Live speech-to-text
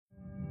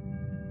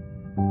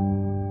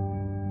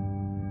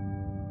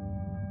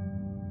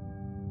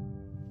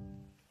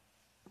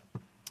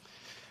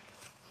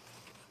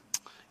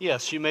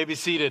Yes, you may be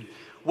seated.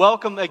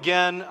 Welcome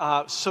again.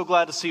 So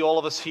glad to see all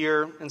of us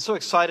here and so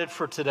excited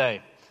for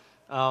today.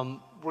 We're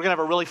going to have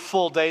a really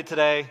full day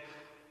today.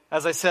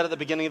 As I said at the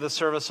beginning of the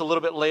service, a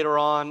little bit later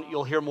on,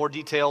 you'll hear more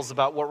details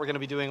about what we're going to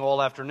be doing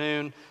all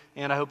afternoon,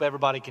 and I hope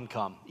everybody can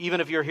come. Even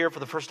if you're here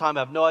for the first time,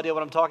 have no idea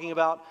what I'm talking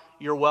about,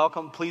 you're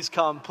welcome. Please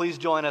come. Please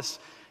join us.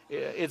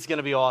 It's going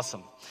to be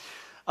awesome.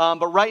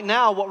 But right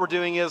now, what we're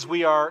doing is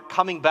we are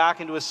coming back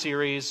into a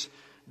series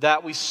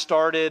that we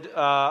started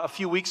a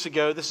few weeks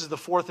ago. This is the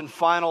fourth and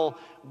final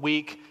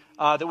week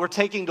that we're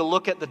taking to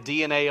look at the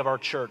DNA of our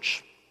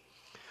church.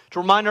 To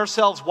remind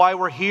ourselves why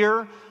we're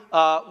here,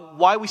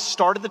 why we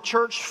started the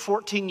church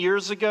 14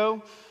 years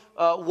ago,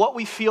 what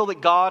we feel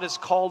that God has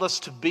called us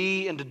to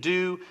be and to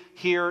do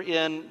here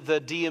in the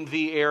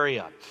DMV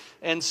area.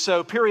 And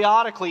so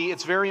periodically,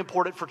 it's very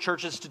important for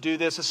churches to do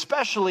this,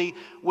 especially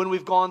when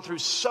we've gone through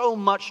so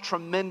much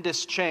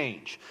tremendous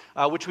change,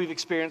 which we've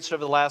experienced over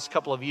the last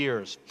couple of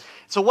years.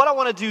 So what I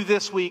want to do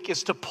this week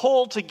is to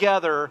pull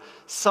together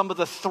some of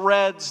the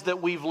threads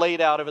that we've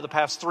laid out over the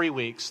past 3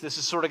 weeks. This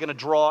is sort of going to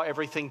draw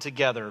everything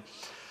together.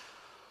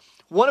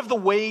 One of the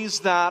ways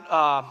that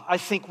I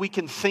think we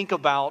can think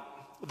about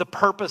the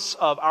purpose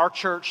of our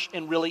church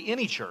and really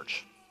any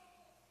church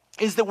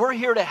is that we're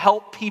here to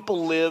help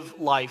people live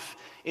life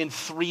in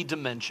 3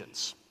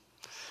 dimensions.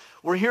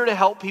 We're here to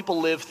help people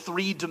live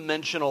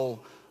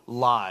 3-dimensional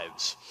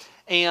lives.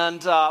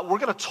 And we're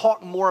going to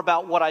talk more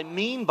about what I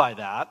mean by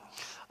that.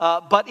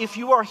 But if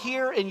you are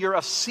here and you're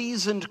a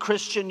seasoned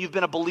Christian, you've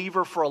been a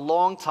believer for a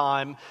long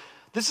time,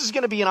 this is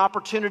going to be an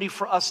opportunity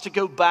for us to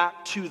go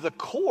back to the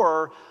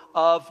core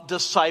of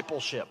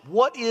discipleship.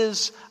 What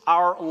is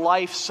our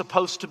life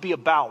supposed to be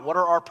about? What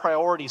are our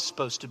priorities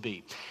supposed to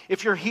be?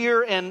 If you're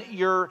here and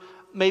you're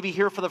maybe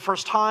here for the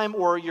first time,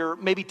 or you're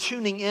maybe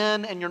tuning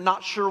in and you're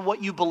not sure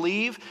what you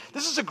believe,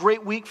 this is a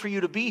great week for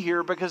you to be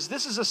here because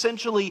this is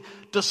essentially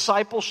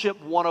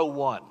Discipleship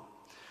 101.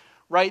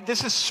 Right?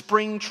 This is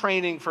spring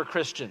training for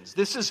Christians.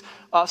 This is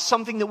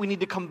something that we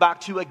need to come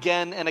back to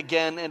again and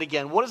again and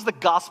again. What does the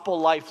gospel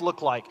life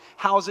look like?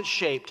 How is it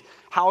shaped?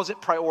 How is it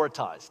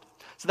prioritized?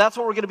 So that's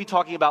what we're going to be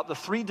talking about, the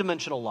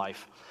 3-dimensional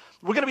life.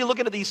 We're going to be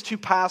looking at these 2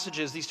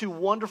 passages, these 2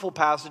 wonderful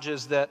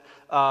passages that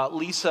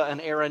Lisa and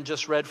Aaron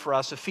just read for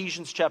us,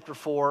 Ephesians chapter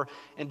 4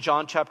 and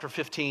John chapter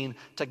 15,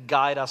 to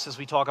guide us as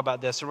we talk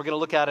about this. And we're going to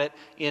look at it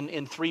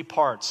in 3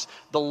 parts.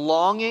 The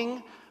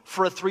longing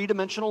for a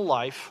 3-dimensional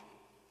life,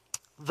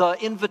 the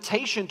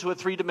invitation to a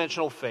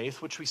 3-dimensional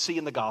faith, which we see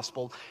in the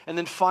gospel, and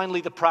then finally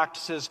the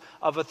practices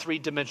of a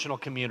 3-dimensional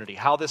community,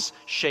 how this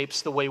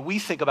shapes the way we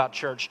think about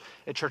church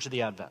at Church of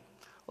the Advent.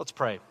 Let's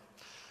pray.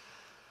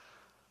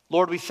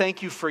 Lord, we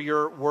thank you for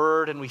your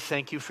word and we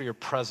thank you for your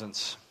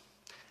presence.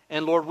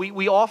 And Lord,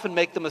 we often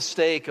make the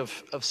mistake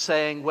of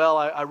saying, well,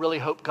 I really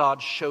hope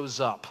God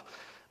shows up.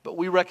 But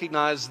we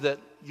recognize that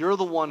you're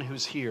the one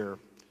who's here,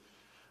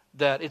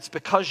 that it's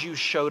because you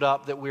showed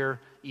up that we're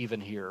even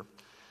here.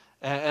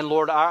 And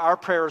Lord, our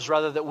prayer is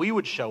rather that we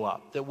would show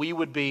up, that we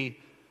would be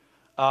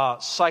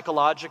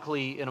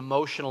psychologically and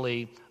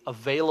emotionally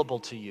available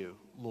to you,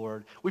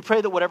 Lord. We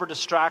pray that whatever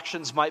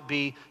distractions might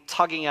be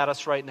tugging at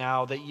us right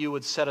now, that you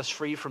would set us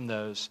free from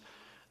those,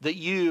 that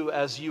you,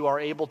 as you are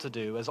able to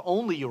do, as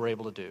only you are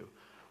able to do,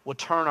 would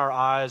turn our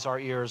eyes, our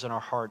ears, and our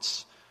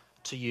hearts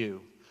to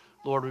you.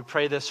 Lord, we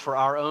pray this for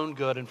our own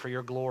good and for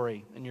your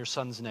glory. In your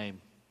Son's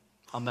name,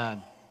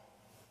 amen.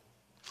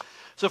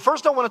 So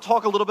first I want to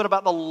talk a little bit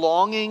about the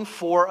longing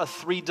for a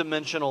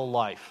 3-dimensional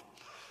life.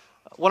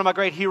 One of my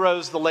great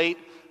heroes, the late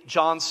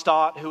John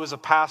Stott, who was a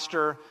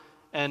pastor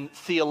and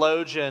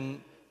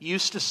theologian,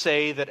 used to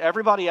say that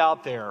everybody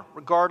out there,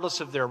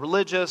 regardless if they're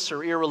religious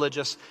or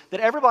irreligious,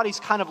 that everybody's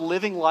kind of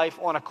living life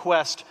on a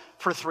quest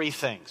for 3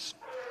 things.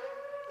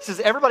 He says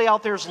everybody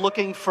out there is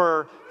looking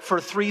for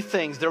 3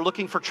 things. They're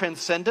looking for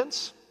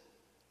transcendence,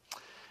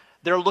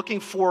 they're looking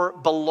for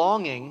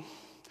belonging,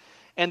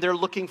 and they're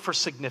looking for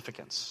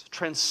significance.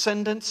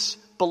 Transcendence,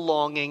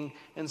 belonging,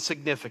 and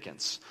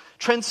significance.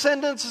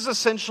 Transcendence is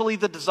essentially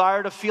the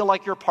desire to feel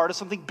like you're part of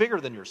something bigger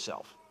than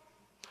yourself.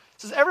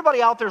 He says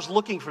everybody out there is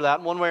looking for that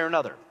in one way or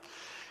another.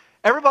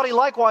 Everybody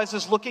likewise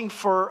is looking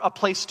for a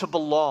place to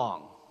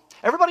belong.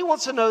 Everybody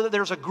wants to know that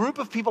there's a group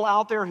of people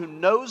out there who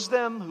knows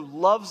them, who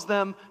loves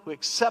them, who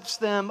accepts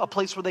them, a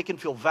place where they can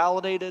feel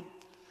validated.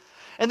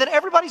 And then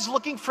everybody's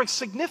looking for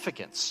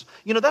significance.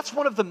 You know, that's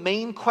one of the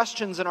main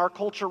questions in our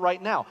culture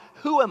right now.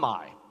 Who am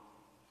I?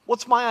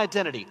 What's my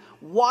identity?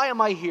 Why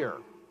am I here?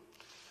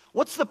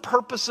 What's the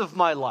purpose of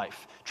my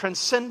life?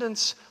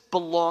 Transcendence,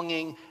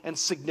 belonging, and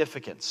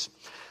significance.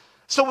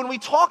 So when we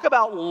talk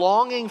about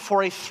longing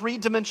for a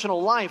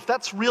 3-dimensional life,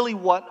 that's really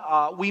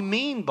what we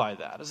mean by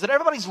that, is that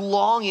everybody's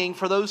longing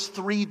for those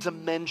 3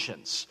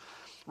 dimensions,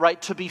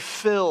 right, to be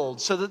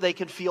filled so that they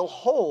can feel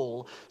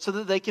whole, so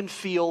that they can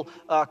feel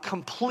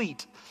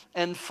complete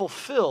and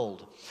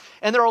fulfilled.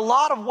 And there are a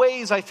lot of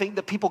ways, I think,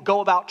 that people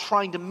go about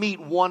trying to meet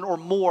one or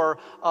more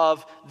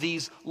of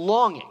these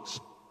longings.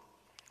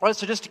 All right,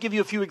 so just to give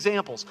you a few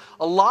examples,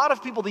 a lot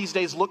of people these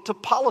days look to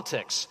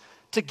politics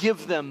to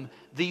give them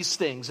these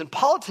things. And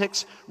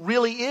politics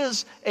really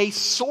is a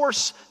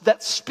source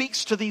that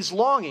speaks to these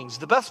longings.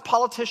 The best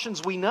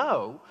politicians we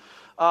know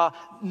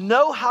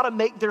how to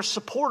make their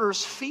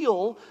supporters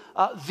feel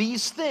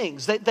these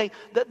things.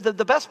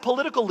 The best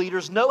political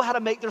leaders know how to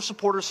make their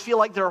supporters feel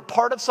like they're a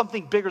part of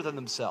something bigger than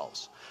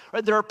themselves.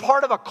 Right? They're a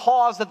part of a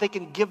cause that they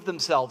can give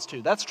themselves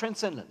to. That's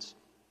transcendence.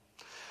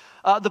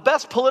 The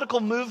best political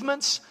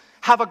movements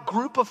have a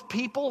group of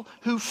people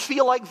who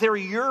feel like they're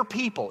your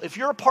people. If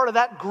you're a part of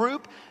that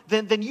group,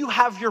 then you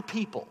have your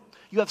people.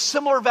 You have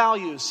similar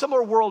values,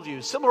 similar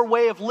worldviews, similar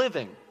way of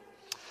living.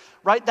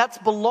 Right? That's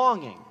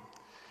belonging.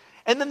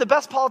 And then the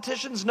best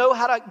politicians know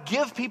how to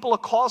give people a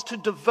cause to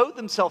devote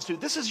themselves to.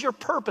 This is your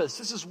purpose.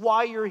 This is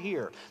why you're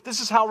here.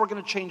 This is how we're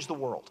going to change the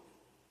world.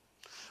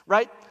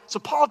 Right? So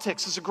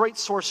politics is a great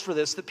source for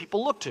this that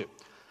people look to.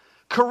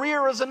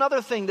 Career is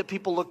another thing that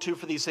people look to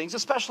for these things,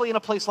 especially in a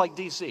place like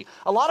D.C.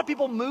 A lot of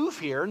people move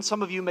here, and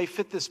some of you may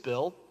fit this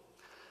bill,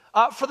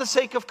 for the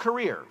sake of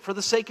career, for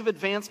the sake of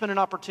advancement and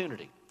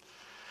opportunity.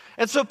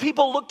 And so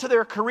people look to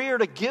their career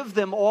to give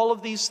them all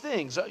of these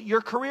things. Your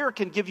career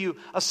can give you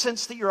a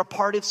sense that you're a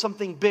part of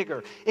something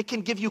bigger. It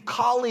can give you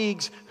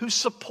colleagues who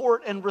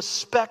support and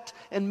respect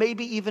and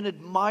maybe even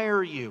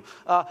admire you.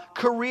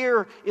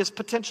 Career is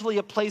potentially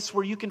a place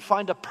where you can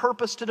find a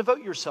purpose to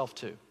devote yourself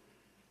to.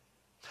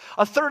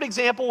 A third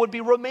example would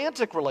be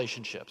romantic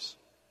relationships.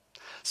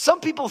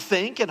 Some people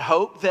think and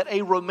hope that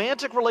a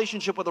romantic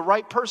relationship with the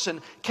right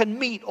person can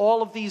meet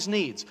all of these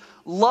needs.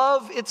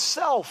 Love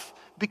itself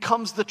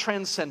becomes the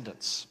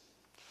transcendence,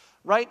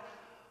 right?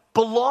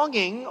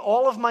 Belonging,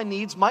 all of my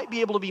needs might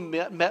be able to be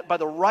met by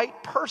the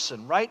right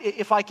person, right?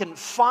 If I can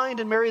find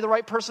and marry the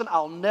right person,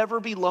 I'll never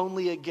be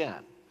lonely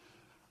again,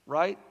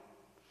 right?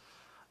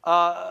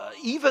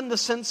 Even the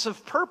sense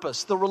of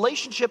purpose, the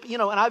relationship,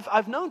 and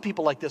I've known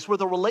people like this, where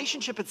the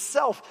relationship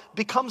itself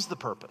becomes the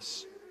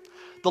purpose.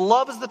 The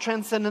love is the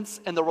transcendence,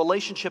 and the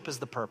relationship is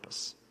the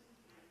purpose.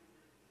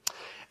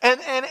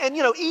 And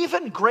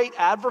even great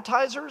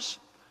advertisers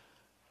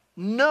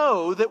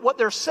know that what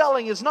they're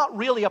selling is not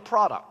really a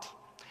product.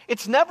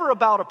 It's never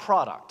about a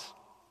product.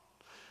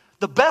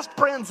 The best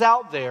brands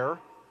out there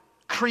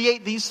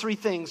create these three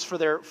things for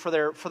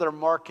their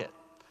market.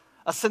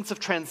 A sense of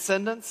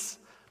transcendence.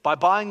 By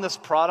buying this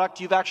product,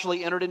 you've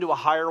actually entered into a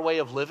higher way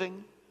of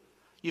living.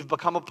 You've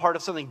become a part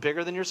of something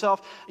bigger than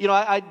yourself.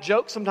 I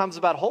joke sometimes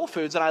about Whole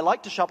Foods, and I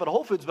like to shop at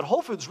Whole Foods, but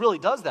Whole Foods really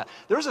does that.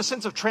 There's a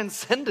sense of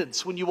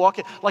transcendence when you walk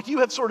in, like you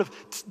have sort of,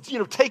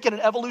 taken an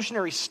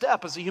evolutionary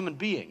step as a human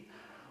being.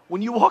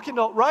 When you walk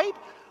into, right?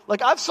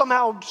 Like I've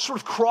somehow sort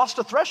of crossed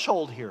a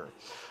threshold here.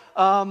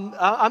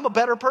 I'm a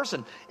better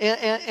person.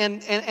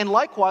 And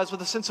likewise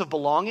with a sense of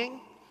belonging,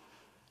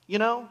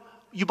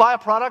 you buy a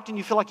product and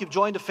you feel like you've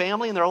joined a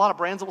family, and there are a lot of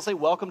brands that will say,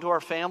 welcome to our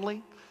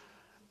family.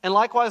 And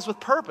likewise with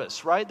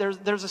purpose, right?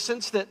 There's a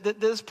sense that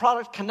this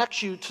product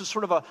connects you to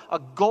sort of a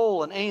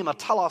goal, an aim, a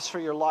telos for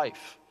your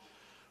life,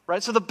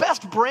 right? So the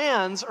best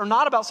brands are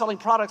not about selling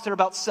products, they're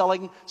about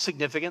selling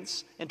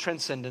significance and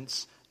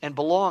transcendence and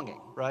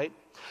belonging, right?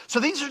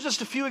 So these are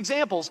just a few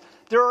examples.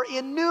 There are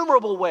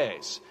innumerable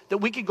ways that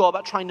we could go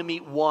about trying to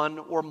meet one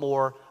or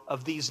more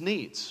of these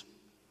needs.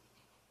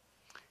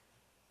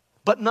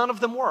 But none of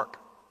them work.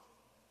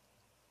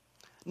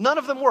 None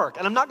of them work.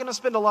 And I'm not going to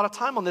spend a lot of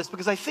time on this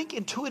because I think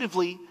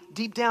intuitively,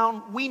 deep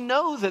down, we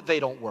know that they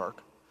don't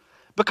work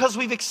because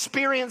we've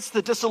experienced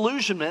the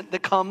disillusionment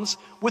that comes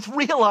with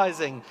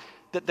realizing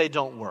that they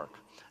don't work.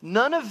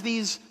 None of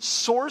these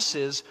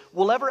sources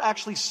will ever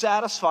actually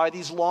satisfy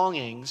these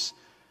longings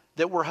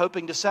that we're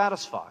hoping to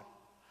satisfy.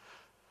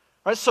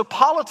 Right? So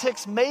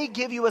politics may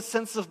give you a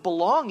sense of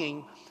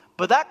belonging,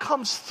 but that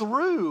comes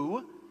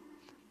through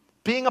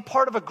being a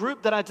part of a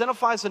group that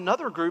identifies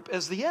another group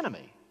as the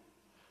enemy.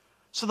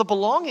 So the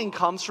belonging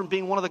comes from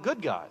being one of the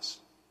good guys.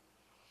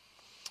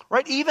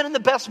 Right? Even in the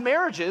best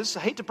marriages, I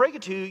hate to break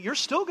it to you, you're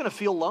still going to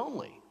feel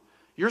lonely.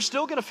 You're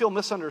still going to feel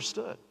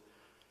misunderstood.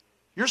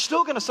 You're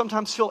still going to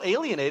sometimes feel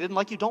alienated and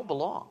like you don't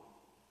belong.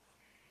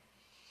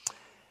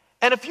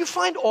 And if you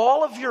find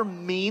all of your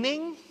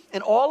meaning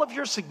and all of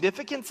your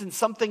significance in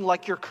something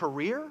like your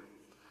career,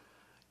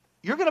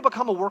 you're going to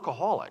become a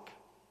workaholic.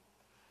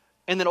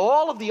 And then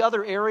all of the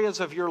other areas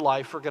of your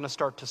life are going to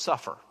start to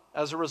suffer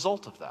as a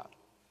result of that.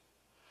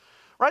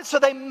 Right? So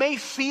they may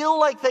feel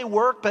like they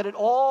work, but it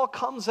all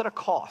comes at a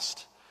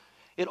cost.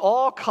 It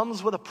all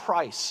comes with a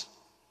price.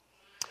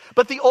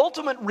 But the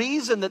ultimate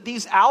reason that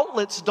these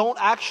outlets don't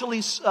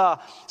actually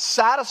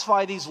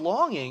satisfy these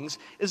longings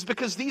is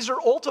because these are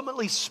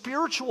ultimately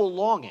spiritual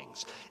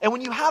longings. And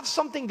when you have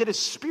something that is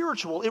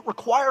spiritual, it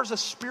requires a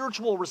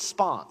spiritual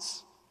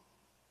response.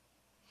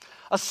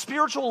 A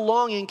spiritual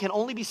longing can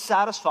only be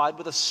satisfied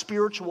with a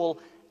spiritual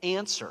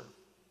answer.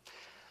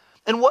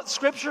 And what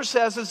Scripture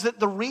says is that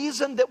the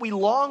reason that we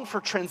long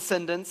for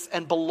transcendence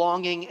and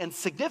belonging and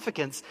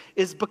significance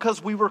is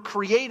because we were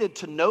created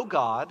to know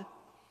God,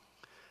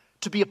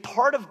 to be a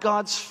part of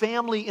God's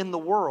family in the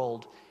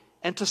world,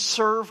 and to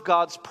serve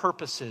God's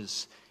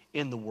purposes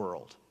in the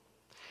world.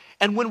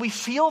 And when we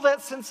feel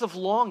that sense of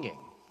longing,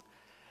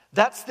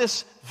 That's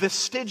this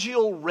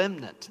vestigial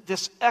remnant,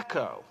 this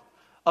echo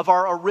of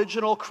our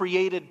original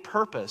created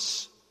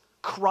purpose,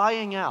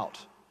 crying out,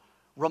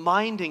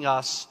 reminding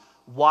us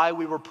why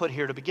we were put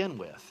here to begin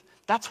with.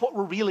 That's what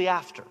we're really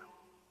after.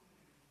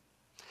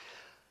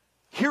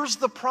 Here's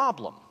the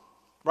problem,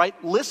 right?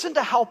 Listen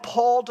to how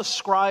Paul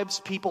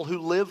describes people who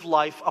live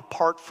life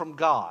apart from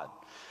God,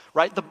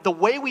 right? The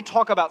way we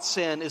talk about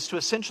sin is to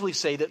essentially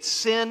say that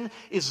sin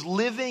is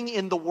living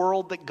in the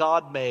world that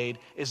God made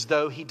as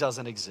though he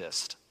doesn't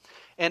exist.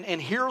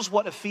 And here's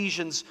what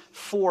Ephesians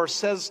 4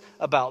 says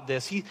about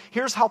this.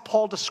 Here's how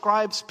Paul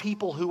describes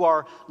people who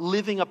are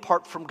living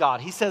apart from God.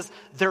 He says,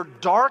 they're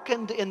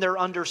darkened in their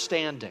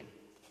understanding.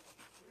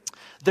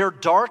 They're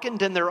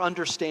darkened in their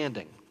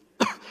understanding.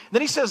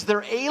 Then he says,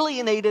 they're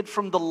alienated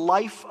from the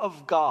life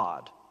of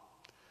God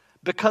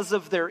because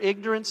of their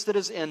ignorance that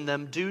is in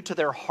them due to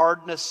their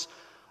hardness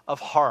of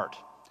heart.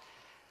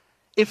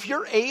 If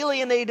you're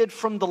alienated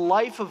from the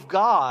life of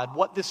God,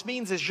 what this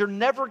means is you're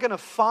never going to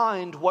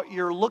find what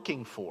you're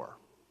looking for.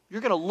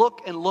 You're going to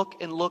look and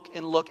look and look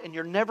and look, and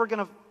you're never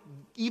going to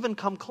even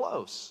come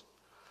close.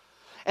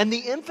 And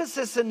the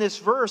emphasis in this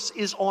verse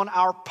is on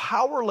our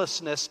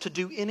powerlessness to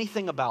do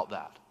anything about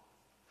that.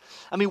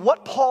 I mean,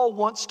 what Paul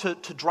wants to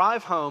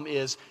drive home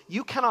is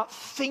you cannot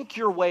think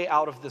your way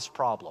out of this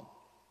problem.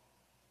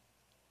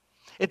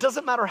 It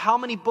doesn't matter how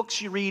many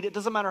books you read. It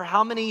doesn't matter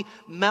how many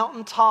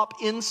mountaintop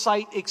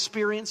insight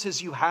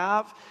experiences you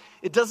have.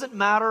 It doesn't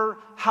matter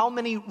how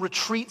many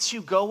retreats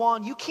you go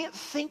on. You can't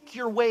think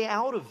your way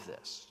out of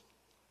this.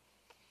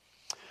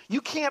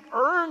 You can't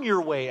earn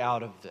your way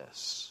out of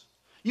this.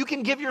 You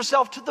can give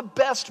yourself to the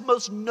best,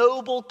 most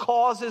noble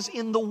causes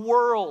in the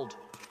world.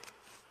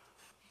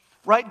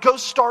 Right? Go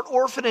start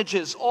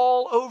orphanages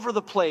all over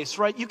the place,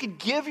 right? You can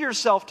give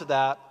yourself to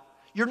that.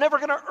 You're never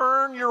going to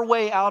earn your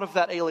way out of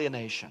that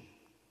alienation.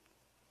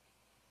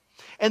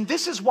 And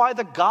this is why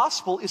the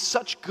gospel is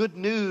such good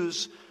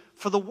news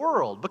for the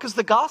world, because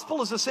the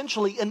gospel is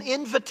essentially an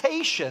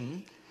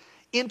invitation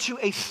into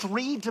a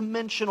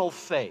three-dimensional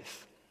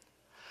faith.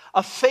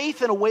 A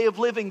faith and a way of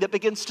living that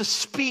begins to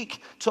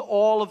speak to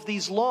all of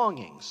these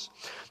longings.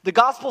 The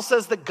gospel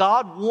says that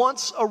God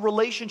wants a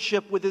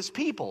relationship with his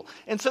people.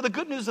 And so the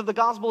good news of the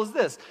gospel is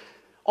this.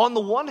 On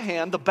the one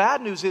hand, the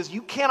bad news is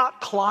you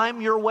cannot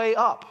climb your way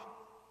up.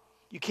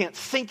 You can't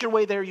think your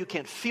way there. You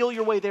can't feel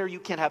your way there. You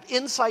can't have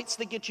insights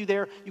that get you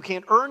there. You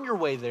can't earn your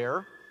way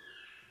there.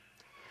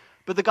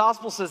 But the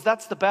gospel says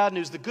that's the bad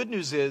news. The good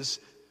news is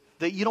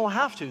that you don't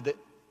have to,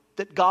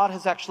 that God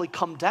has actually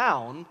come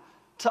down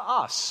to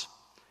us,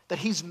 that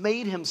he's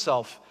made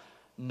himself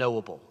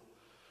knowable.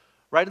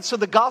 Right? And so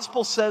the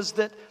gospel says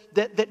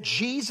that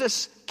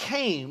Jesus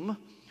came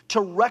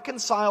to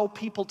reconcile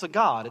people to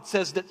God. It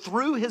says that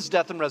through his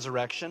death and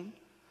resurrection,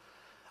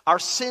 our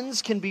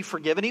sins can be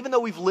forgiven. Even though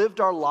we've lived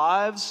our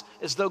lives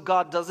as though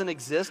God doesn't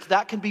exist,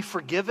 that can be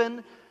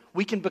forgiven.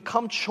 We can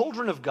become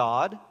children of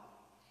God.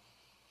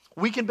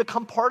 We can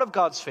become part of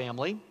God's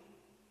family.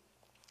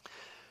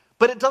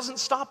 But it doesn't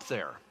stop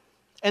there.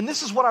 And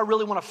this is what I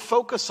really want to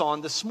focus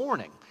on this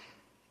morning.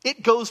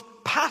 It goes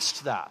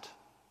past that.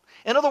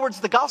 In other words,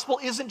 the gospel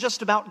isn't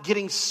just about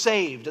getting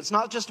saved. It's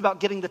not just about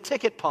getting the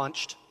ticket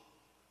punched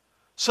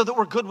so that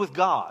we're good with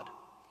God.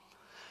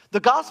 The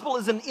gospel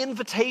is an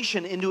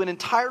invitation into an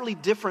entirely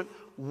different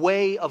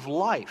way of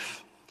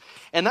life.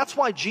 And that's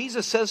why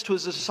Jesus says to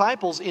his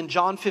disciples in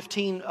John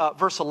 15,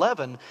 verse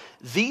 11,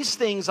 "These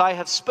things I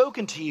have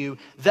spoken to you,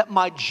 that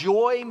my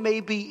joy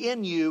may be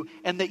in you,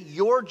 and that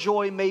your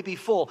joy may be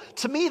full."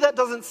 To me, that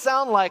doesn't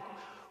sound like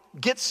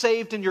get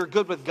saved and you're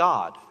good with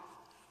God.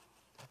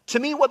 To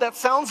me, what that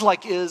sounds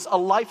like is a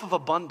life of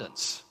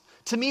abundance.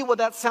 To me, what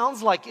that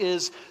sounds like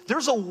is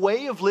there's a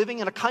way of living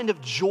and a kind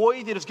of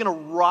joy that is going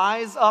to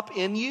rise up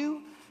in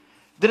you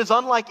that is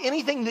unlike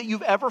anything that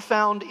you've ever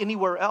found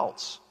anywhere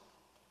else.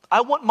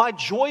 I want my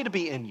joy to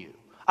be in you.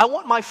 I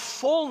want my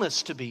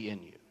fullness to be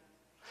in you.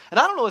 And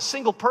I don't know a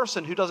single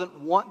person who doesn't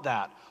want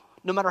that,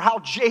 no matter how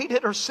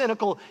jaded or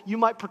cynical you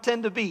might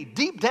pretend to be.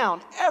 Deep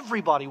down,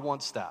 everybody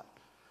wants that,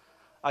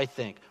 I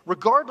think,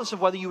 regardless of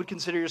whether you would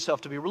consider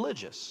yourself to be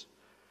religious.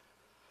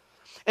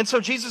 And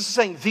so Jesus is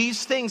saying,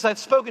 these things I've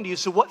spoken to you.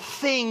 So what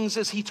things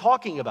is he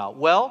talking about?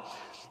 Well,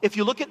 if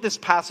you look at this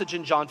passage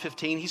in John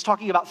 15, he's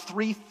talking about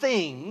three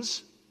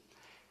things,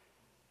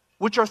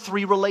 which are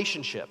three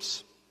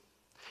relationships.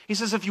 He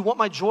says, if you want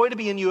my joy to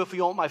be in you, if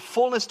you want my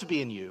fullness to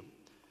be in you,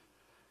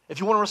 if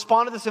you want to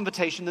respond to this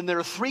invitation, then there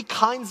are three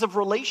kinds of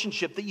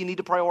relationship that you need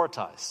to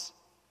prioritize.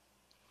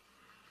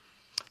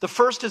 The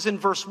first is in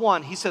verse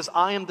 1. He says,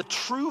 I am the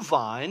true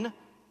vine.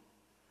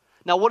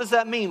 Now, what does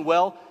that mean?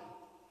 Well,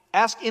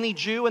 ask any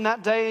Jew in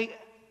that day,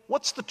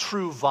 what's the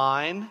true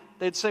vine?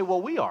 They'd say,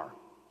 well, we are.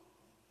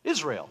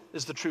 Israel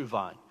is the true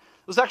vine.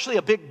 It was actually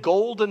a big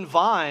golden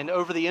vine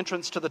over the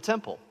entrance to the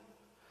temple.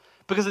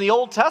 Because in the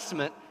Old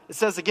Testament, it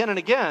says again and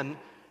again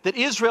that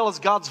Israel is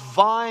God's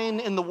vine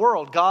in the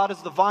world. God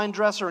is the vine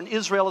dresser and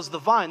Israel is the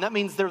vine. That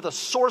means they're the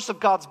source of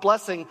God's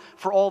blessing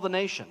for all the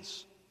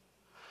nations.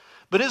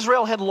 But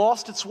Israel had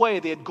lost its way.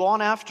 They had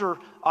gone after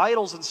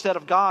idols instead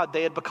of God.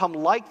 They had become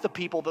like the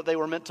people that they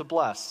were meant to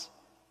bless.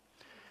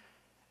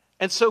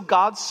 And so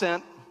God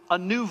sent a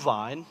new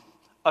vine,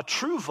 a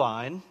true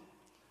vine,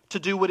 to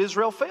do what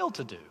Israel failed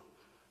to do.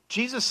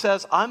 Jesus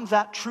says, I'm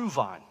that true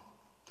vine.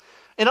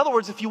 In other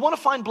words, if you want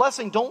to find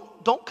blessing,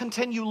 don't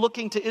continue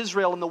looking to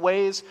Israel in the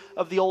ways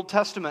of the Old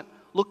Testament.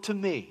 Look to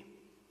me.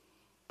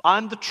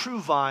 I'm the true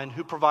vine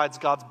who provides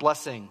God's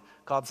blessing,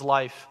 God's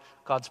life,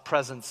 God's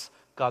presence,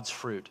 God's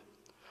fruit.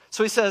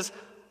 So he says,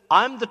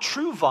 I'm the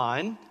true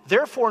vine,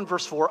 therefore in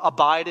verse 4,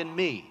 abide in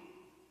me.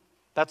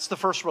 That's the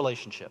first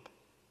relationship.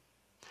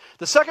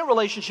 The second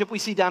relationship we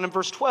see down in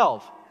verse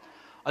 12.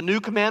 A new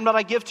commandment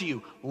I give to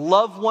you,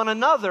 love one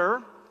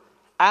another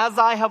as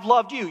I have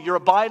loved you. You're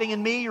abiding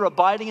in me, you're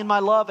abiding in my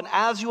love, and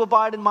as you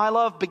abide in my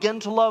love, begin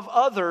to love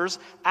others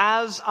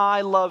as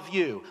I love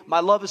you. My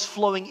love is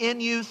flowing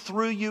in you,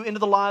 through you, into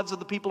the lives of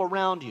the people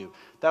around you.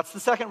 That's the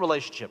second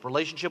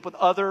relationship with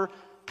other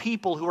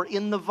people who are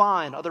in the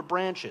vine, other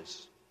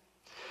branches.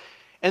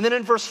 And then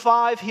in verse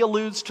 5, he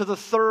alludes to the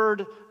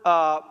third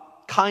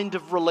kind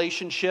of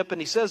relationship, and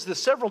he says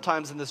this several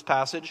times in this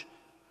passage.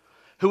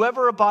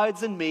 Whoever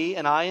abides in me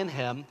and I in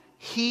him,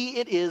 he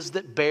it is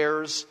that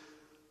bears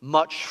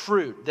much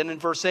fruit. Then in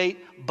verse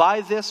 8,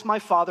 by this my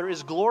Father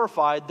is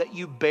glorified, that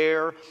you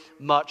bear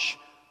much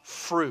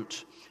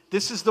fruit.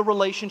 This is the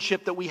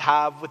relationship that we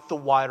have with the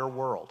wider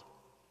world.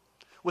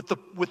 With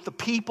the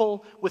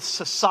people, with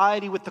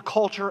society, with the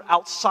culture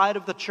outside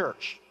of the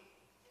church.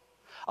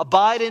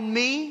 Abide in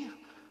me,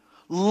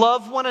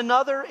 love one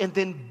another, and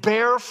then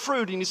bear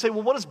fruit. And you say,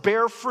 well, what does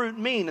bear fruit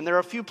mean? And there are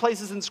a few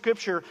places in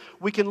Scripture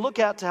we can look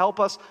at to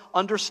help us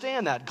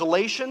understand that.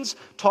 Galatians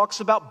talks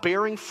about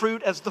bearing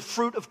fruit as the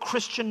fruit of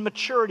Christian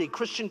maturity,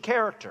 Christian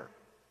character.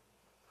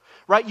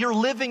 Right? You're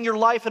living your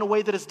life in a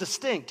way that is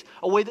distinct,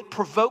 a way that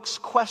provokes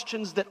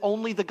questions that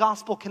only the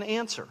gospel can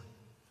answer.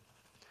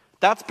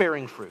 That's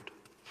bearing fruit.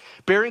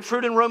 Bearing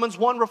fruit in Romans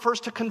 1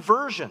 refers to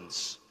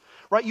conversions.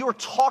 Right? You are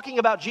talking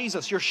about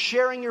Jesus. You're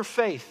sharing your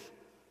faith.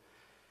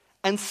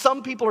 And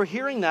some people are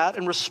hearing that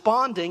and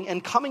responding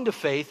and coming to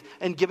faith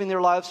and giving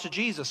their lives to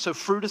Jesus. So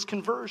fruit is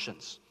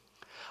conversions.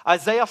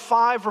 Isaiah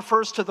 5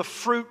 refers to the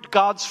fruit,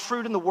 God's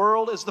fruit in the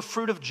world is the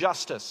fruit of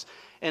justice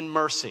and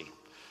mercy.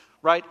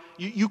 Right?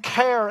 You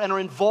care and are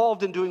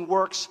involved in doing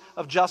works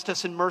of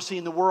justice and mercy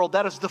in the world.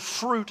 That is the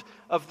fruit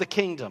of the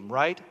kingdom,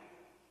 right?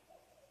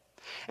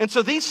 And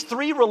so these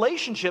three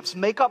relationships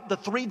make up the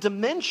three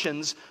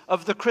dimensions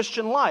of the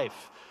Christian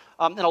life.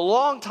 And a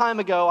long time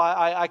ago,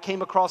 I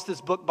came across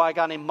this book by a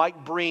guy named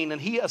Mike Breen,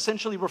 and he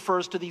essentially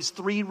refers to these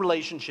three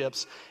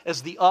relationships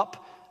as the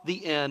up, the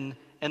in,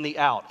 and the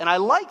out. And I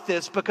like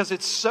this because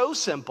it's so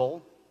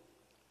simple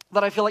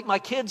that I feel like my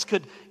kids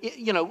could,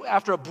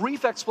 after a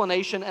brief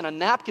explanation and a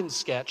napkin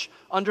sketch,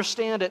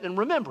 understand it and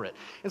remember it.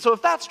 And so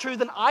if that's true,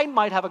 then I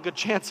might have a good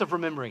chance of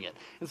remembering it.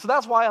 And so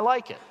that's why I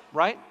like it,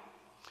 right?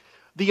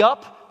 The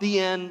up, the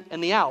in,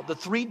 and the out. The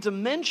three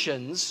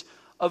dimensions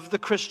of the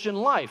Christian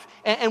life.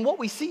 And what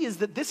we see is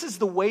that this is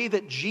the way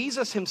that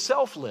Jesus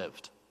himself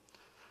lived.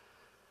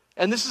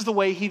 And this is the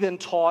way he then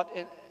taught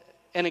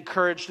and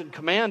encouraged and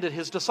commanded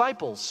his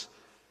disciples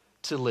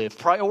to live,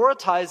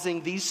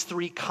 prioritizing these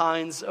three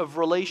kinds of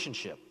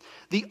relationship.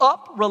 The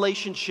up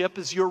relationship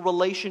is your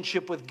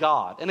relationship with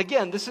God. And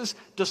again, this is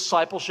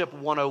discipleship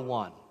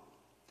 101.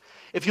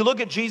 If you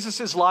look at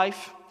Jesus'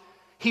 life,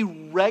 he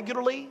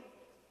regularly,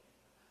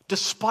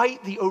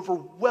 despite the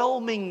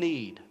overwhelming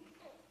need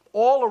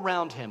all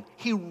around him,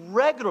 he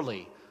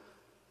regularly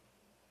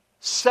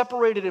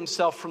separated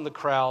himself from the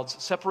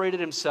crowds, separated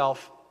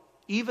himself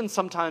even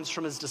sometimes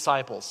from his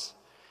disciples.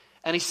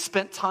 And he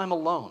spent time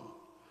alone,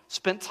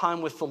 spent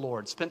time with the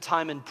Lord, spent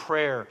time in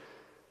prayer.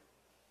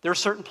 There are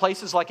certain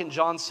places like in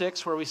John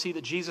 6 where we see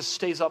that Jesus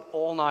stays up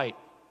all night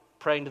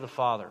praying to the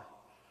Father,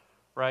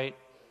 right?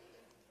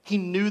 He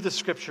knew the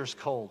scriptures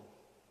cold.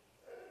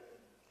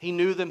 He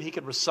knew them, he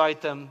could recite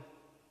them.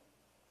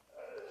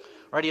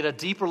 Right, he had a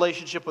deep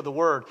relationship with the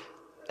Word.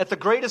 At the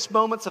greatest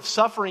moments of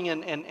suffering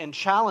and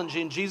challenge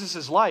in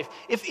Jesus' life,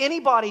 if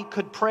anybody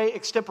could pray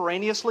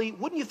extemporaneously,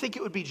 wouldn't you think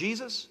it would be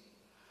Jesus?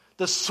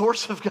 The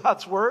source of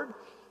God's Word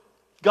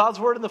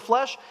in the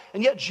flesh.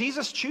 And yet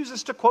Jesus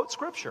chooses to quote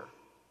Scripture.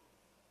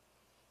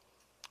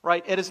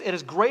 Right, at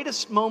his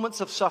greatest moments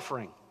of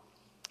suffering,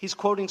 he's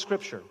quoting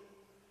Scripture.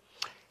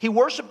 He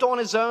worshiped on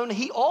his own.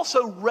 He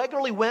also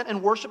regularly went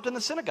and worshiped in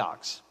the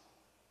synagogues.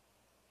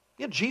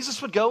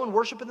 Jesus would go and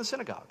worship in the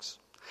synagogues.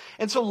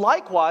 And so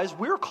likewise,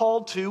 we're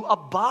called to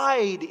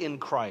abide in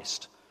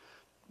Christ,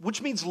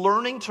 which means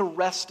learning to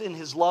rest in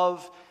his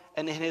love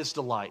and in his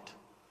delight.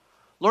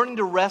 Learning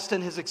to rest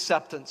in his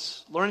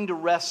acceptance. Learning to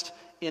rest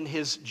in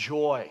his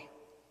joy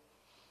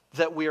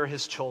that we are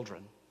his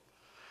children.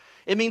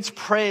 It means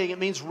praying. It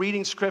means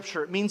reading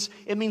Scripture. It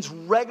means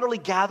regularly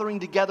gathering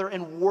together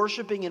and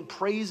worshiping and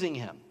praising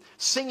him.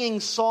 Singing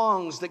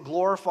songs that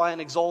glorify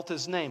and exalt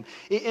his name.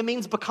 It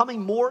means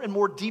becoming more and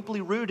more deeply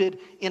rooted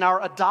in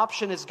our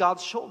adoption as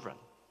God's children.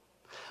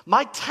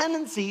 My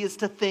tendency is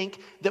to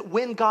think that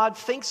when God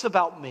thinks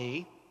about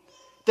me,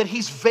 that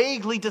he's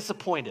vaguely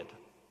disappointed.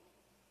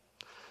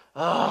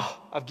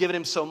 I've given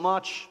him so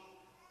much.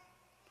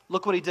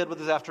 Look what he did with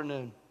his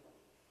afternoon.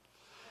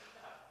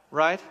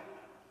 Right?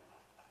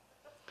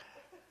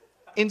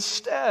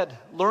 Instead,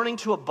 learning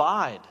to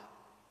abide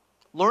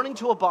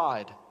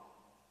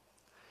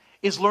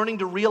is learning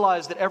to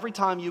realize that every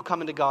time you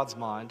come into God's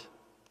mind,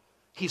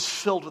 he's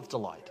filled with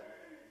delight.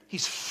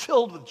 He's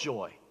filled with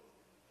joy.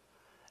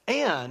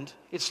 And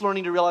it's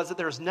learning to realize that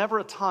there is never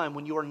a time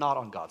when you are not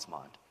on God's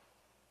mind.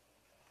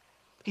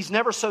 He's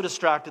never so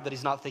distracted that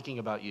he's not thinking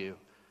about you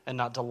and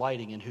not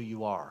delighting in who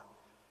you are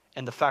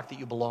and the fact that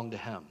you belong to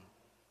him.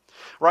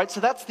 Right?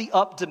 So that's the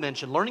up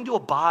dimension, learning to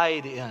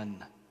abide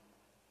in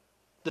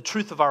the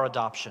truth of our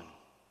adoption.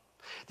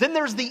 Then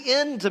there's the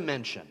in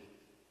dimension,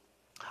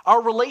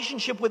 our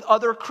relationship with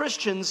other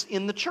Christians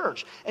in the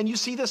church. And you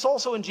see this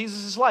also in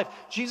Jesus' life.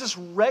 Jesus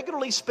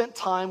regularly spent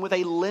time with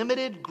a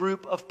limited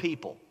group of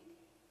people.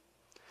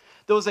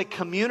 There was a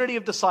community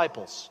of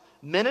disciples,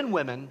 men and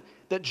women,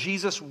 that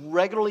Jesus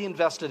regularly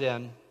invested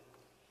in.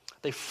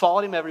 They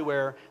followed him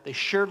everywhere. They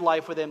shared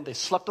life with him. They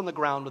slept on the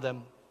ground with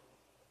him.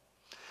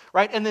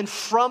 Right? And then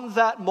from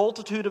that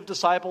multitude of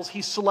disciples,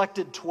 he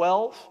selected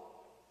 12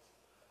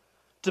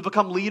 to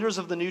become leaders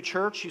of the new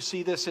church. You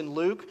see this in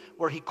Luke,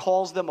 where he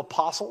calls them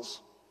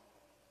apostles.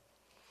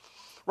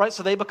 Right?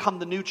 So they become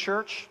the new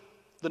church,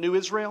 the new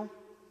Israel.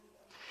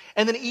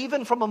 And then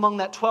even from among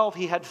that 12,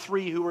 he had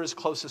 3 who were his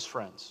closest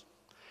friends.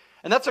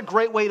 And that's a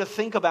great way to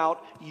think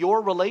about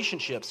your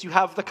relationships. You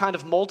have the kind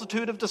of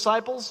multitude of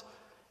disciples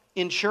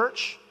in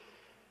church.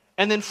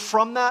 And then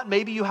from that,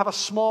 maybe you have a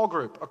small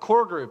group, a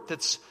core group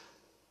that's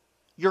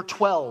your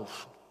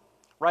 12,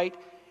 right?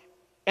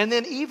 And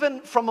then even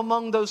from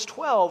among those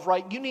 12,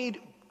 right, you need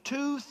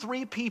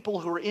 2-3 people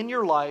who are in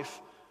your life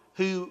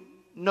who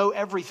know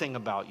everything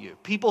about you.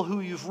 People who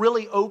you've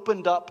really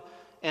opened up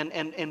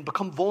and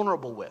become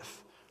vulnerable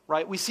with.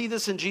 Right? We see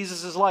this in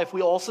Jesus' life.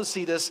 We also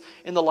see this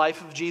in the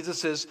life of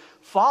Jesus'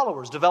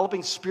 followers,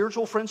 developing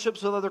spiritual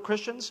friendships with other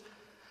Christians,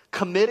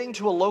 committing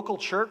to a local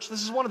church.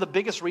 This is one of the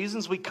biggest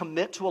reasons we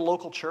commit to a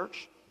local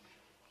church.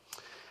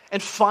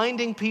 And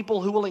finding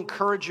people who will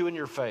encourage you in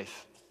your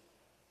faith.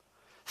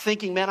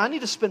 Thinking, man, I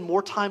need to spend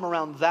more time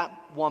around that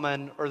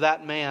woman or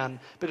that man,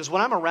 because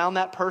when I'm around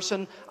that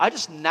person, I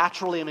just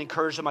naturally am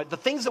encouraged. The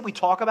things that we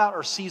talk about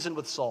are seasoned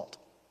with salt.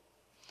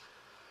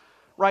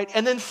 Right?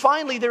 And then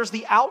finally, there's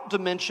the out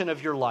dimension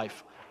of your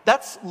life.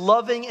 That's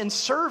loving and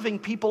serving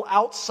people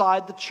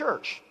outside the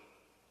church.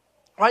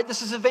 Right?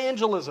 This is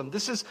evangelism.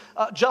 This is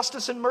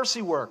justice and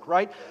mercy work.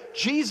 Right?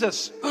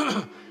 Jesus,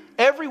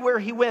 everywhere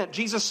he went,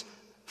 Jesus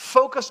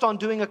focused on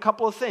doing a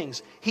couple of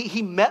things.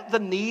 He met the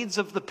needs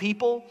of the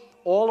people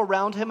all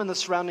around him in the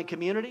surrounding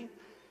community.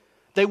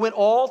 They went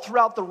all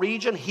throughout the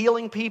region,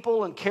 healing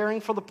people and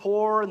caring for the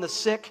poor and the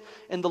sick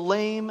and the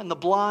lame and the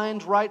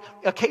blind, right?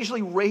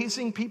 Occasionally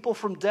raising people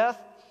from death.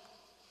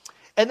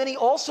 And then he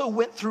also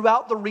went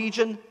throughout the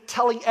region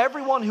telling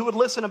everyone who would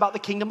listen about the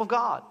kingdom of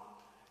God.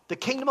 The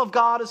kingdom of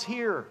God is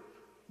here.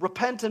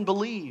 Repent and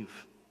believe,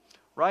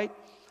 right?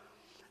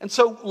 And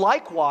so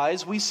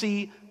likewise, we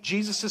see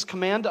Jesus'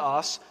 command to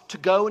us to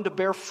go and to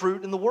bear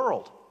fruit in the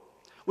world,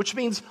 which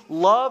means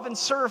love and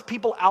serve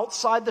people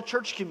outside the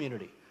church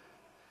community.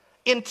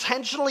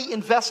 Intentionally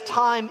invest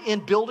time in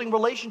building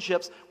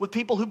relationships with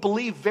people who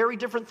believe very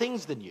different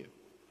things than you.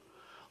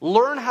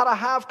 Learn how to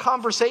have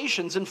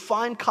conversations and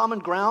find common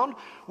ground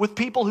with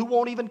people who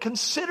won't even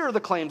consider the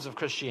claims of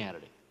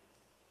Christianity.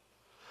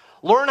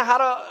 Learn how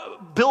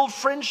to build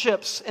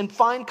friendships and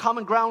find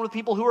common ground with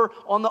people who are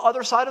on the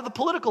other side of the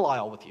political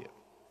aisle with you.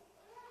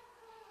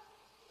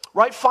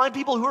 Right? Find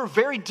people who are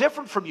very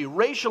different from you,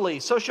 racially,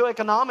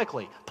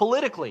 socioeconomically,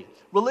 politically,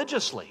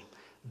 religiously.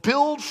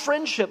 Build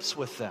friendships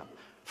with them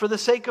for the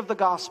sake of the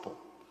gospel.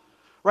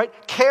 Right?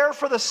 Care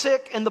for the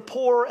sick and the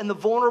poor and the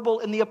vulnerable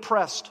and the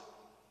oppressed.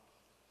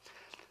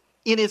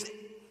 In as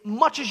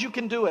much as you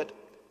can do it,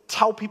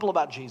 tell people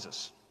about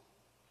Jesus.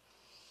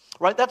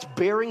 Right? That's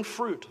bearing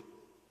fruit.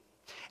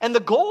 And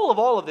the goal of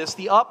all of this,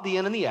 the up, the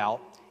in, and the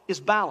out, is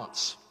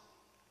balance.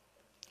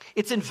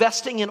 It's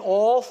investing in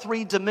all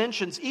 3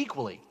 dimensions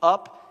equally,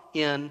 up,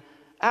 in,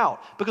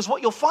 out. Because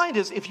what you'll find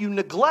is if you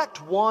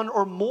neglect one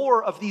or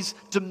more of these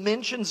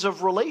dimensions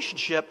of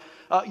relationship,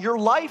 your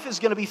life is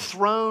going to be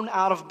thrown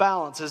out of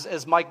balance.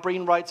 As Mike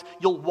Breen writes,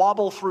 you'll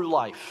wobble through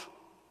life.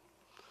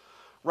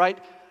 Right?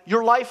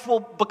 Your life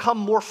will become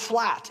more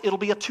flat. It'll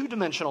be a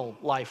 2-dimensional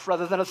life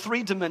rather than a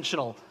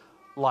 3-dimensional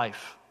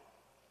life.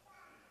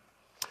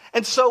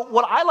 And so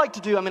what I like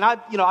to do,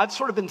 I've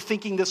sort of been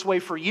thinking this way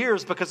for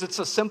years because it's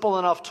a simple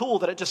enough tool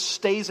that it just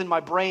stays in my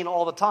brain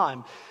all the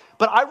time.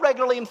 But I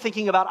regularly am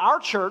thinking about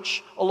our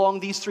church along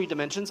these 3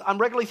 dimensions. I'm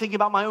regularly thinking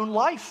about my own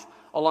life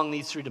along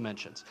these 3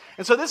 dimensions.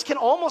 And so this can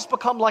almost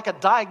become like a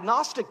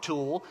diagnostic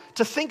tool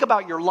to think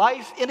about your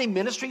life, any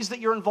ministries that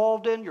you're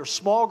involved in, your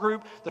small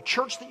group, the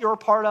church that you're a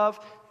part of.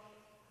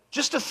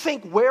 Just to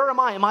think, where am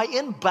I? Am I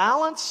in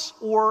balance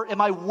or am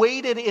I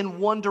weighted in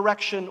one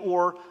direction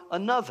or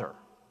another?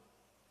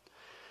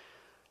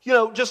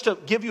 Just to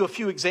give you a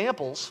few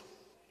examples,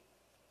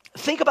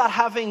 think about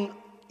having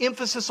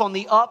emphasis on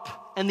the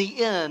up and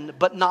the in,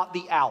 but not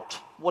the out.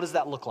 What does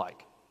that look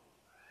like?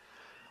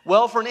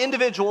 Well, for an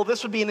individual,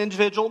 this would be an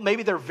individual,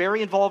 maybe they're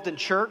very involved in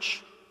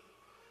church.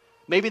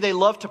 Maybe they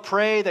love to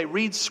pray, they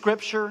read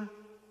scripture.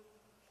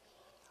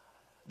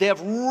 They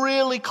have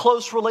really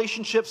close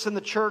relationships in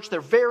the church.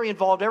 They're very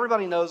involved,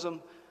 everybody knows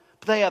them.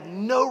 But they have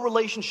no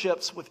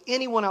relationships with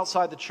anyone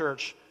outside the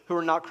church who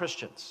are not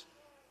Christians.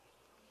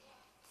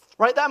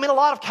 Right? I mean, a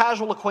lot of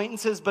casual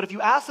acquaintances, but if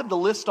you ask them to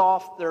list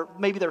off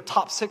maybe their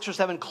top 6 or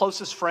 7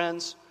 closest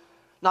friends,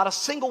 not a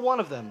single one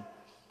of them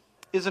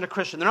isn't a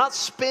Christian. They're not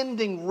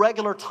spending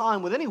regular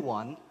time with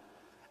anyone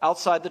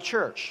outside the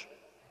church.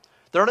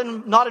 They're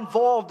not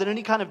involved in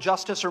any kind of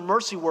justice or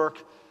mercy work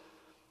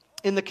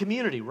in the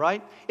community,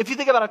 right? If you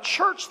think about a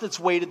church that's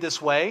weighted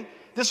this way,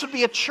 this would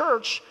be a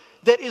church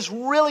that is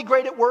really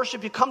great at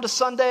worship. You come to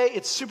Sunday,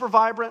 it's super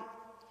vibrant.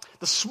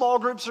 The small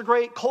groups are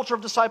great. Culture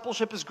of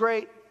discipleship is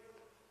great.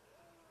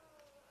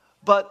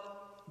 But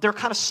they're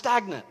kind of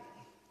stagnant,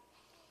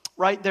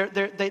 right?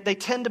 They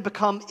tend to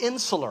become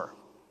insular.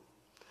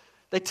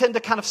 They tend to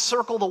kind of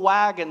circle the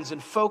wagons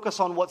and focus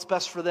on what's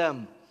best for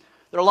them.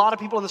 There are a lot of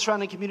people in the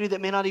surrounding community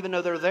that may not even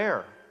know they're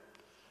there.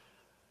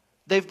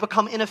 They've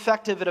become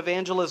ineffective at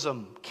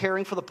evangelism,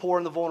 caring for the poor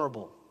and the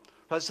vulnerable.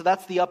 Right? So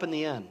that's the up and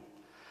the in.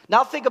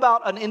 Now think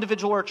about an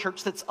individual or a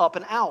church that's up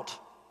and out.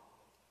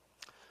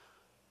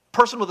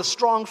 Person with a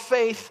strong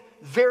faith,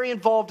 very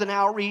involved in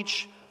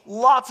outreach,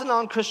 lots of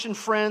non-Christian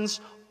friends,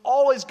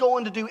 always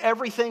going to do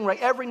everything, right?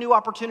 Every new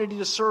opportunity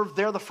to serve,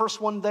 they're the first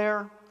one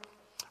there.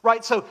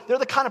 Right, so they're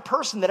the kind of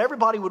person that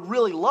everybody would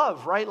really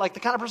love, right? Like the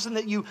kind of person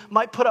that you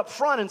might put up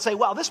front and say,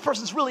 wow, this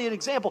person's really an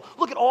example.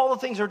 Look at all the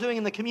things they're doing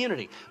in the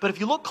community. But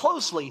if you look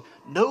closely,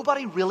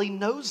 nobody really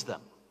knows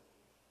them.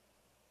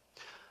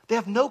 They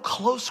have no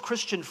close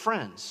Christian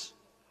friends.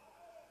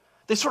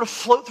 They sort of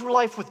float through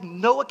life with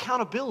no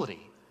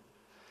accountability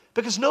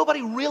because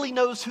nobody really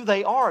knows who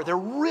they are. They're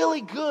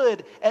really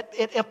good at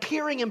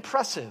appearing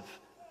impressive.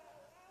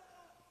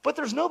 But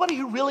there's nobody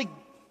who really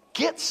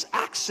gets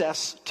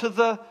access to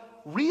the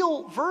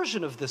real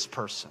version of this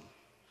person.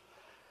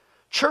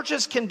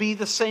 Churches can be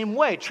the same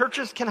way.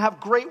 Churches can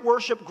have great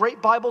worship,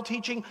 great Bible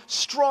teaching,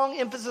 strong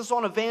emphasis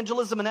on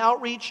evangelism and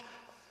outreach,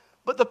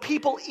 but the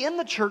people in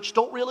the church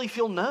don't really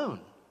feel known.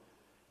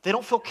 They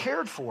don't feel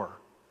cared for.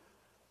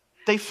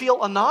 They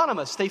feel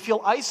anonymous. They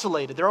feel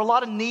isolated. There are a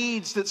lot of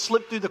needs that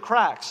slip through the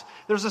cracks.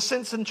 There's a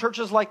sense in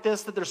churches like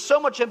this that there's so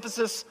much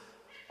emphasis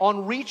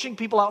on reaching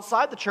people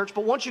outside the church,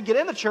 but once you get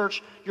in the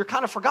church, you're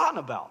kind of forgotten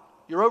about.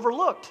 You're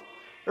overlooked.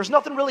 There's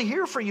nothing really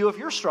here for you if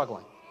you're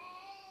struggling.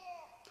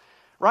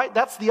 Right?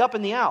 That's the up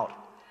and the out.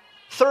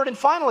 Third and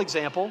final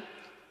example,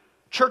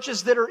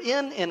 churches that are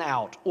in and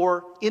out,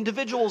 or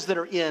individuals that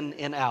are in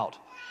and out.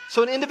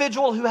 So an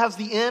individual who has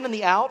the in and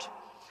the out,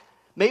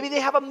 maybe they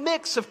have a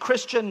mix of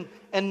Christian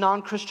and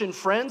non-Christian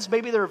friends.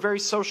 Maybe they're a very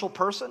social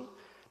person.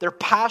 They're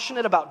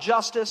passionate about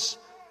justice.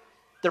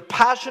 They're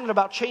passionate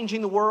about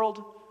changing the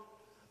world,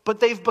 but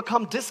they've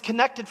become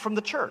disconnected from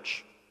the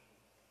church.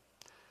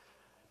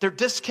 They're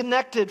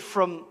disconnected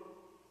from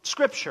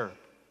Scripture.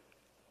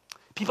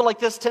 People like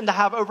this tend to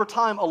have, over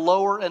time, a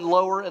lower and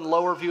lower and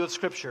lower view of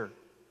Scripture.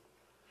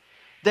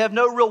 They have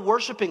no real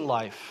worshiping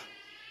life.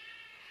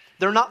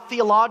 They're not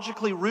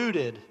theologically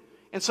rooted,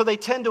 and so they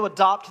tend to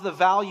adopt the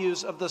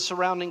values of the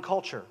surrounding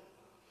culture.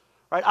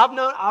 Right?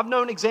 I've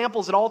known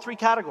examples in all 3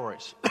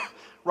 categories.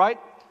 Right?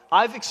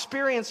 I've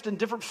experienced in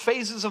different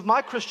phases of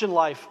my Christian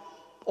life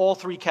all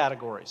 3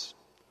 categories.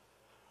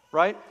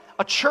 Right?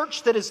 A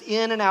church that is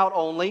in and out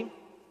only.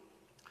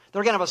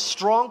 They're going to have a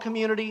strong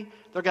community.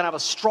 They're going to have a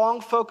strong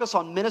focus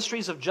on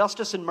ministries of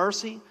justice and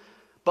mercy.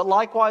 But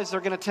likewise, they're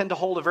going to tend to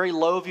hold a very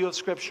low view of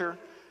Scripture.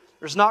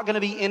 There's not going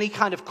to be any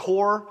kind of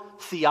core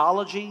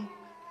theology.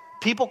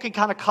 People can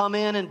kind of come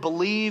in and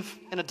believe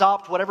and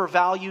adopt whatever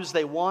values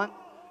they want.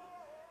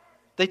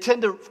 They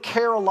tend to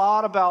care a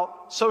lot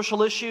about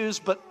social issues,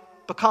 but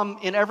become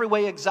in every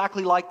way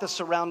exactly like the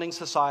surrounding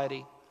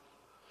society.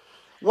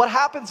 What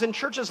happens in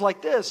churches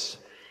like this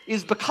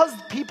is because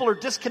people are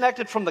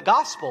disconnected from the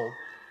gospel,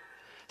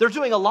 they're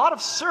doing a lot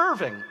of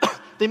serving.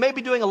 They may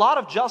be doing a lot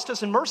of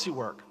justice and mercy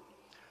work.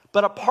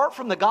 But apart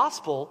from the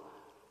gospel,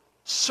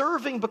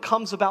 serving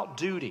becomes about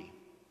duty.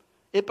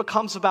 It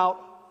becomes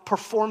about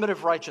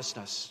performative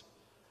righteousness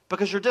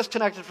because you're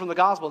disconnected from the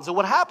gospel. And so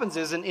what happens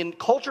is in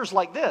cultures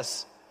like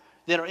this,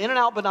 that are in and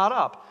out but not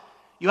up,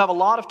 you have a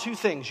lot of 2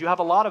 things. You have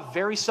a lot of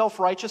very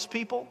self-righteous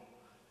people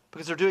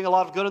because they're doing a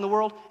lot of good in the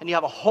world, and you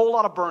have a whole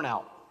lot of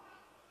burnout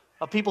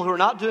of people who are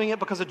not doing it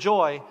because of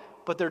joy,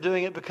 but they're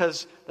doing it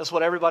because that's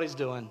what everybody's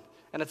doing,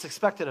 and it's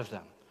expected of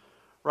them,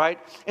 right?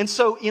 And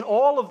so in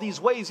all of these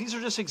ways, these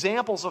are just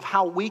examples of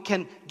how we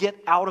can get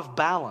out of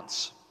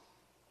balance.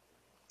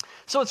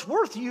 So it's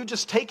worth you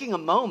just taking a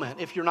moment,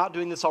 if you're not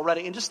doing this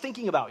already, and just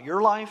thinking about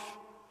your life,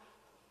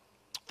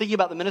 thinking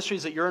about the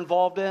ministries that you're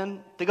involved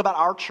in, think about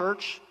our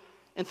church,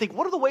 and think,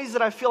 what are the ways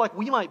that I feel like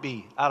we might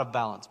be out of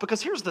balance?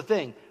 Because here's the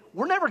thing,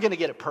 we're never going to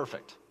get it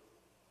perfect.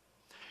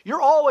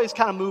 You're always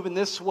kind of moving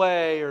this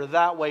way or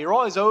that way. You're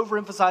always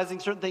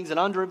overemphasizing certain things and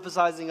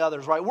underemphasizing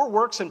others, right? We're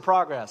works in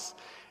progress.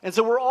 And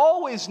so we're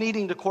always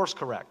needing to course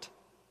correct.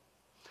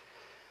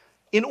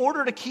 In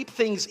order to keep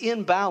things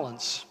in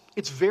balance,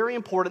 it's very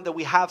important that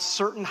we have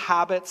certain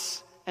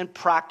habits and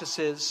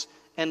practices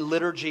and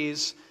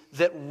liturgies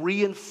that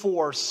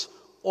reinforce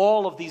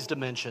all of these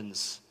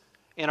dimensions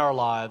in our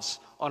lives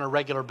on a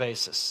regular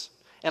basis.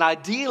 And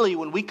ideally,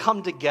 when we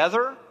come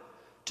together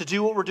to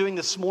do what we're doing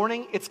this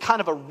morning, it's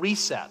kind of a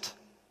reset,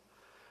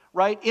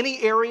 right?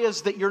 Any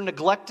areas that you're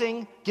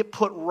neglecting get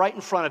put right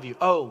in front of you.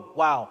 Oh,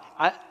 wow,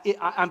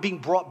 I'm being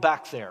brought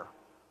back there,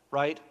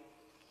 right?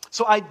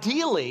 So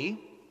ideally,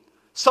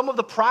 some of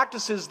the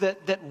practices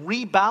that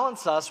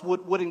rebalance us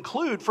would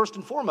include, first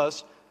and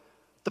foremost,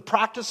 the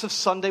practice of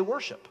Sunday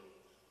worship,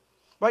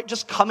 right?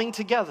 Just coming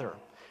together.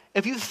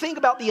 If you think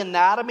about the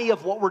anatomy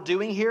of what we're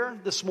doing here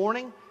this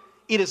morning,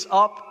 it is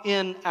up,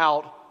 in,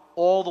 out,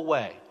 all the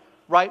way,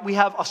 right? We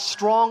have a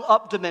strong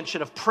up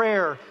dimension of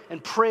prayer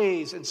and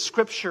praise and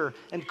scripture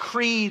and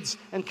creeds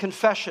and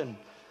confession.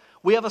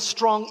 We have a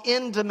strong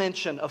in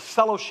dimension of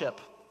fellowship,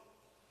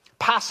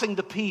 passing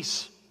the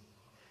peace,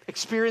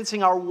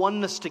 experiencing our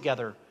oneness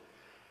together.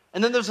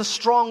 And then there's a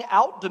strong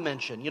out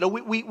dimension. You know,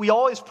 we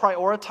always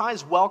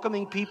prioritize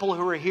welcoming people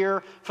who are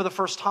here for the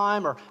first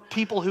time, or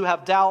people who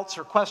have doubts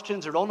or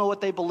questions or don't know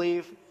what they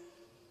believe.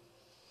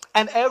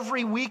 And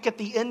every week at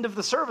the end of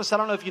the service, I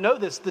don't know if you know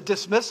this, the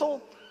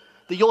dismissal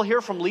that you'll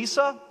hear from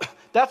Lisa,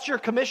 that's your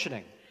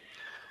commissioning.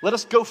 Let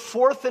us go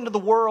forth into the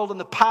world in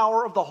the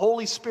power of the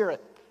Holy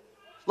Spirit.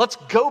 Let's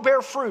go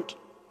bear fruit.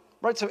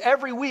 Right? So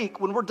every week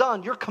when we're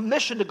done, you're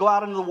commissioned to go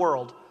out into the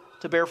world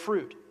to bear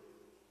fruit.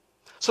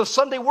 So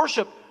Sunday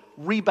worship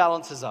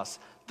rebalances us.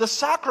 The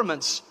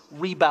sacraments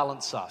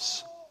rebalance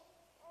us.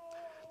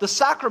 The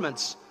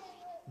sacraments,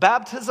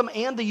 baptism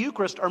and the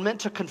Eucharist, are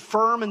meant to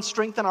confirm and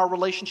strengthen our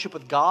relationship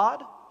with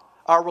God,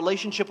 our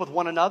relationship with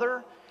one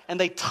another, and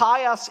they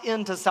tie us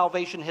into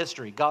salvation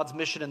history, God's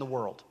mission in the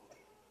world.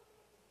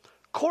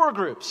 Core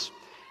groups.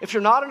 If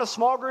you're not in a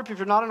small group, if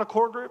you're not in a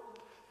core group,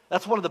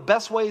 that's one of the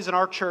best ways in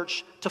our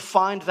church to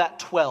find that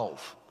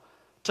 12,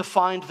 to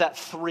find that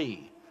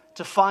 3,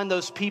 to find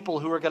those people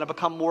who are going to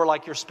become more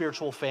like your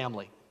spiritual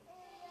family.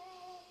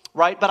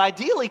 Right? But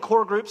ideally,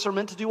 core groups are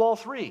meant to do all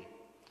 3.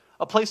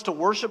 A place to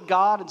worship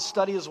God and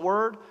study His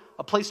Word,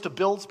 a place to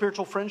build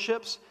spiritual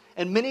friendships,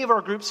 and many of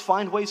our groups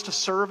find ways to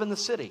serve in the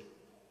city.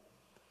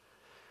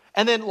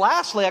 And then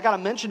lastly, I got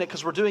to mention it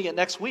because we're doing it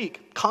next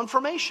week,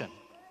 confirmation.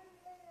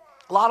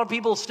 A lot of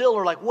people still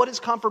are like, what is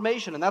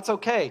confirmation? And that's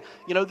okay.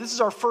 You know, this is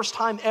our first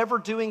time ever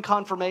doing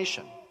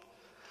confirmation.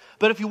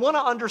 But if you want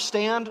to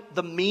understand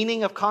the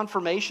meaning of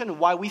confirmation and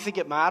why we think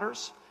it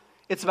matters,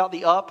 it's about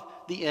the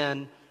up, the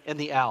in, and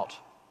the out.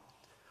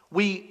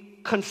 We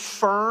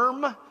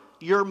confirm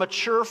your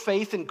mature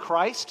faith in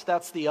Christ.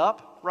 That's the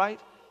up, right?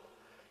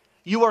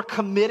 You are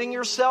committing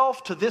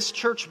yourself to this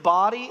church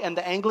body and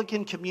the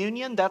Anglican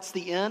communion. That's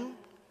the in.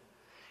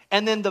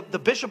 And then the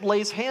bishop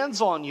lays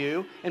hands on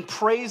you and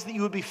prays that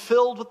you would be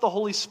filled with the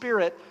Holy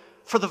Spirit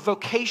for the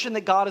vocation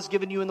that God has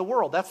given you in the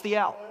world. That's the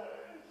out.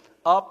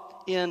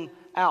 Up, in,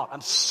 out. I'm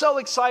so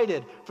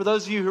excited for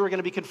those of you who are going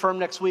to be confirmed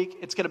next week.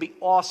 It's going to be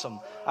awesome.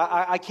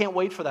 I can't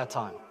wait for that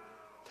time.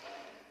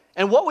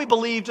 And what we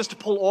believe, just to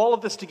pull all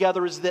of this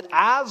together, is that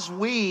as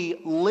we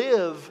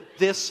live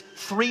this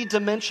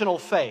 3-dimensional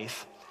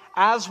faith,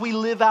 as we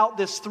live out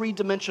this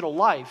 3-dimensional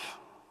life,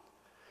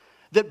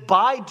 that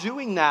by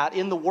doing that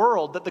in the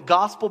world, that the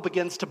gospel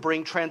begins to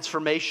bring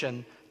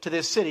transformation to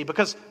this city.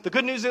 Because the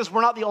good news is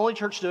we're not the only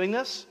church doing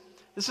this.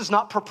 This is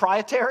not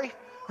proprietary,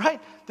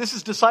 right? This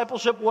is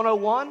discipleship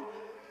 101.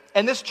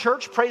 And this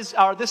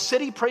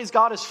city, praise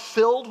God, is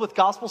filled with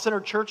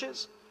gospel-centered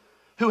churches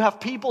who have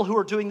people who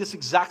are doing this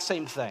exact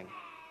same thing,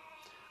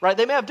 right?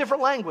 They may have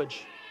different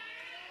language,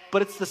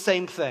 but it's the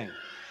same thing.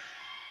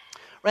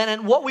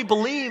 And what we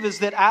believe is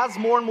that as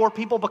more and more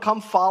people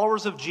become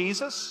followers of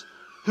Jesus,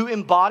 who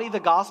embody the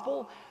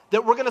gospel,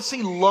 that we're going to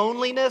see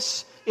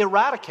loneliness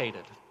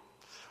eradicated,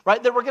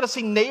 right? That we're going to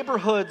see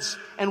neighborhoods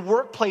and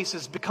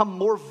workplaces become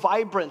more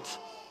vibrant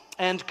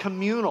and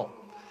communal.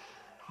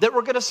 That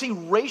we're going to see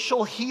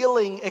racial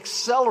healing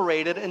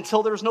accelerated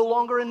until there's no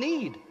longer a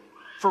need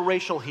for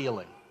racial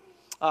healing.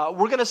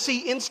 We're going to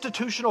see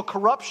institutional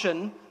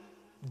corruption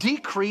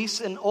decrease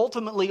and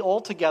ultimately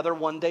altogether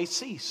one day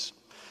cease.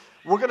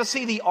 We're going to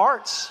see the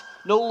arts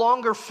no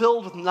longer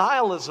filled with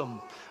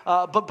nihilism,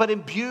 but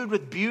imbued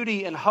with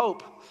beauty and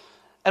hope.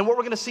 And what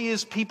we're going to see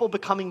is people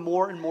becoming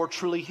more and more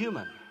truly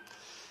human.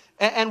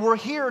 And we're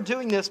here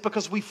doing this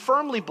because we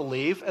firmly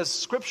believe, as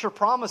Scripture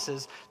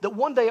promises, that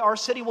one day our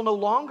city will no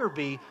longer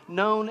be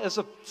known as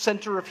a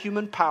center of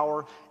human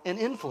power and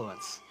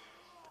influence.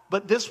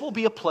 But this will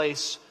be a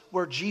place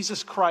where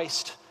Jesus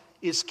Christ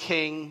is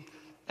King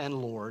and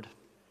Lord.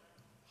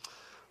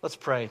 Let's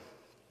pray.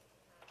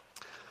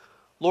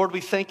 Lord,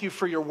 we thank you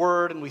for your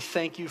word, and we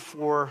thank you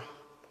for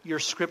your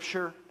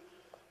scripture.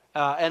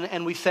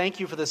 And we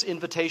thank you for this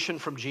invitation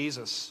from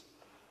Jesus,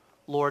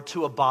 Lord,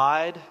 to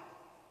abide,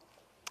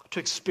 to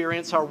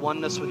experience our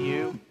oneness with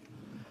you,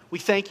 We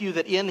thank you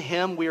that in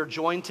him we are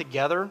joined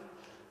together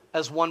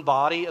as one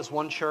body, as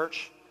one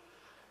church.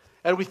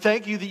 And we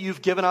thank you that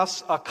you've given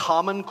us a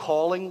common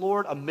calling,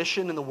 Lord, a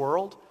mission in the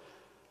world.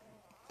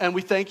 And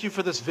we thank you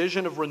for this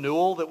vision of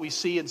renewal that we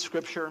see in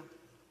Scripture,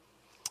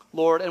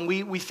 Lord. And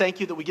we thank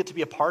you that we get to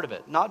be a part of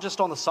it, not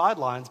just on the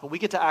sidelines, but we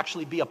get to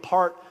actually be a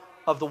part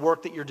of the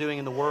work that you're doing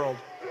in the world.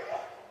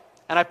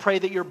 And I pray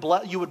that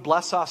you would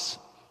bless us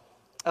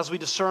as we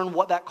discern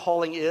what that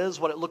calling is,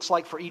 what it looks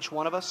like for each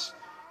one of us,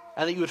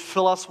 and that you would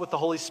fill us with the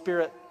Holy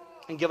Spirit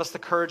and give us the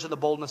courage and the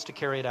boldness to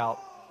carry it out.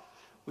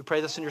 We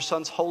pray this in your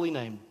Son's holy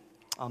name.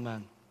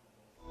 Amen.